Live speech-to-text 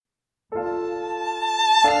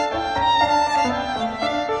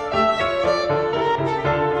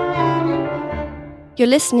You're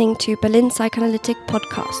listening to Berlin Psychoanalytic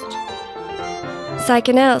Podcast.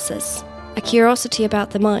 Psychoanalysis, a curiosity about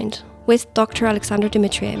the mind, with Dr. Aleksandar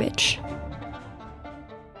Dimitrijevic.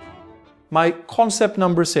 My concept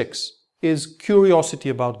number 6 is curiosity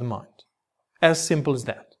about the mind. As simple as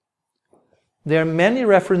that. There are many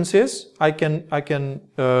references. I can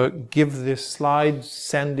give this slide,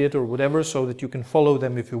 send it or whatever so that you can follow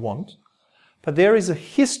them if you want. But there is a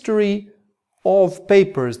history of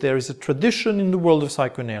papers, there is a tradition in the world of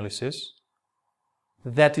psychoanalysis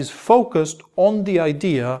that is focused on the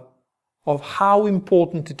idea of how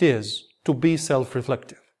important it is to be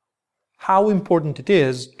self-reflective. How important it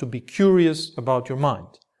is to be curious about your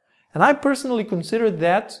mind. And I personally consider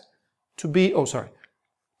that to be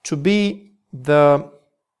the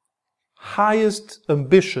highest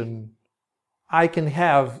ambition I can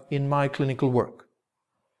have in my clinical work.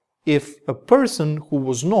 If a person who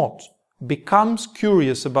was not becomes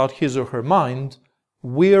curious about his or her mind,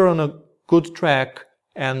 we're on a good track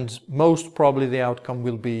and most probably the outcome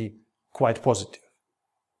will be quite positive.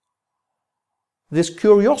 This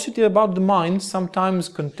curiosity about the mind, sometimes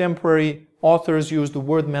contemporary authors use the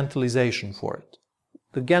word mentalization for it.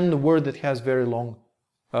 Again, the word that has very long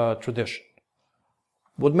tradition.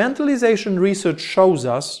 What mentalization research shows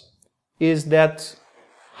us is that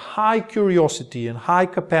high curiosity and high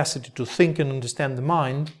capacity to think and understand the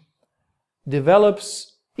mind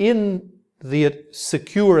develops in the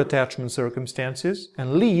secure attachment circumstances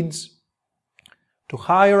and leads to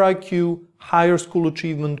higher IQ, higher school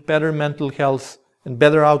achievement, better mental health, and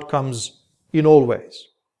better outcomes in all ways.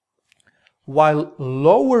 While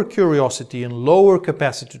lower curiosity and lower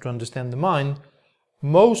capacity to understand the mind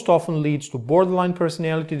most often leads to borderline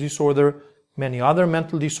personality disorder, many other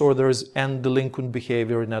mental disorders, and delinquent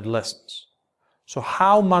behavior in adolescence. So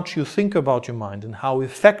how much you think about your mind and how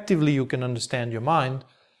effectively you can understand your mind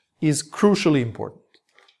is crucially important.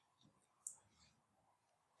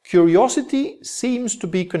 Curiosity seems to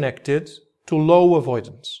be connected to low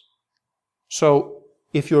avoidance. So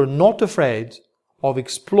if you're not afraid of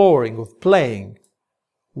exploring, of playing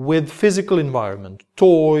with physical environment,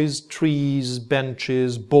 toys, trees,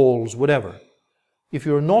 benches, balls, whatever, if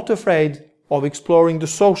you're not afraid of exploring the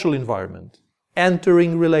social environment,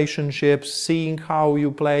 entering relationships, seeing how you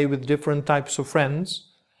play with different types of friends,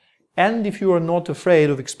 and if you are not afraid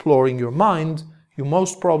of exploring your mind, you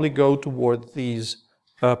most probably go toward these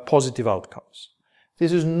positive outcomes.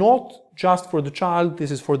 This is not just for the child, this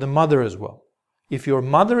is for the mother as well. If your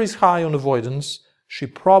mother is high on avoidance, she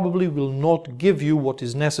probably will not give you what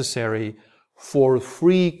is necessary for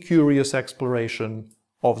free, curious exploration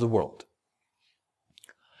of the world.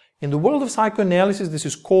 In the world of psychoanalysis, this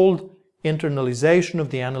is called internalization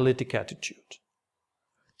of the analytic attitude.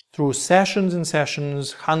 Through sessions and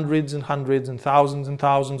sessions, hundreds and hundreds and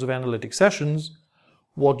thousands of analytic sessions,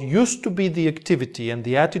 what used to be the activity and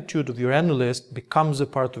the attitude of your analyst becomes a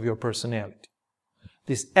part of your personality.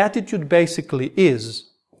 This attitude basically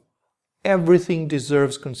is everything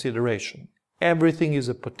deserves consideration. Everything is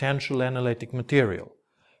a potential analytic material.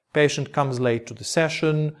 Patient comes late to the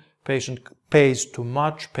session, patient pays too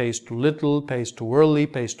much, pays too little, pays too early,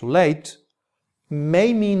 pays too late,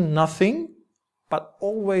 may mean nothing, but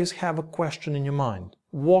always have a question in your mind.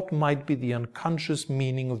 What might be the unconscious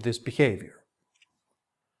meaning of this behavior?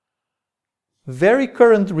 Very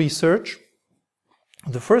current research,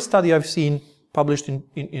 the first study I've seen published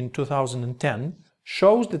in 2010,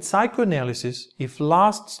 shows that psychoanalysis, if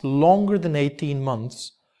lasts longer than 18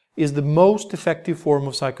 months, is the most effective form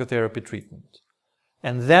of psychotherapy treatment.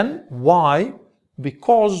 And then, why?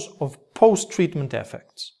 Because of post-treatment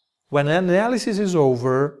effects. When analysis is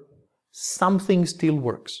over, something still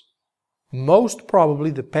works. Most probably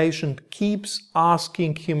the patient keeps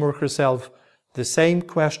asking him or herself the same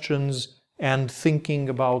questions and thinking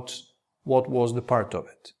about what was the part of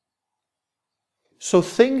it. So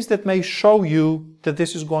things that may show you that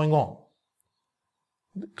this is going on.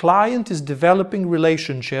 The client is developing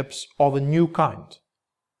relationships of a new kind.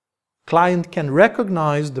 Client can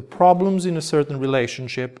recognize the problems in a certain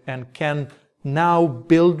relationship and can now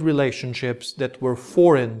build relationships that were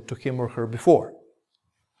foreign to him or her before.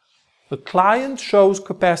 The client shows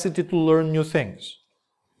capacity to learn new things.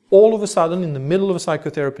 All of a sudden, in the middle of a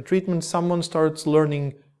psychotherapy treatment, someone starts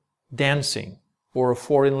learning dancing or a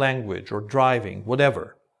foreign language or driving,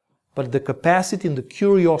 whatever. But the capacity and the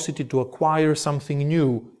curiosity to acquire something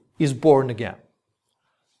new is born again.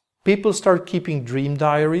 People start keeping dream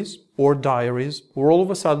diaries, or all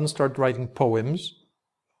of a sudden start writing poems,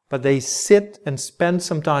 but they sit and spend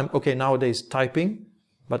some time, nowadays typing,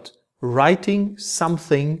 but writing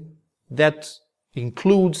something that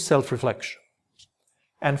includes self-reflection.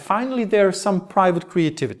 And finally, there's some private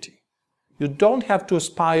creativity. You don't have to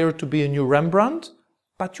aspire to be a new Rembrandt,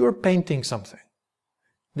 but you're painting something.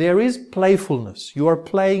 There is playfulness. You are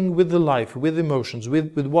playing with the life, with emotions,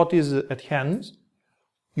 with what is at hand.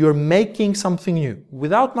 You're making something new,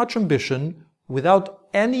 without much ambition, without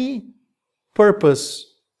any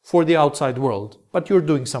purpose for the outside world, but you're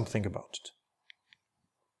doing something about it.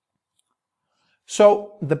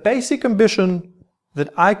 So the basic ambition that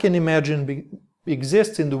I can imagine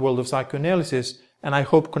exists in the world of psychoanalysis, and I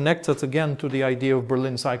hope connects us again to the idea of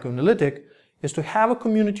Berlin psychoanalytic, is to have a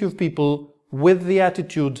community of people with the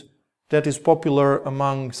attitude that is popular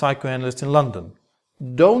among psychoanalysts in London.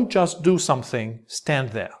 Don't just do something, stand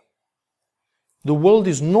there. The world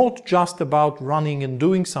is not just about running and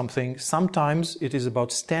doing something. Sometimes it is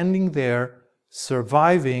about standing there,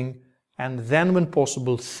 surviving, and then, when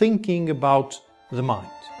possible, thinking about the mind.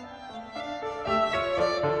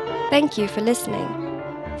 Thank you for listening.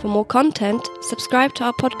 For more content, subscribe to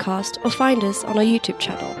our podcast or find us on our YouTube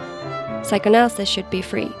channel. Psychoanalysis should be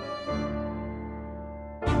free.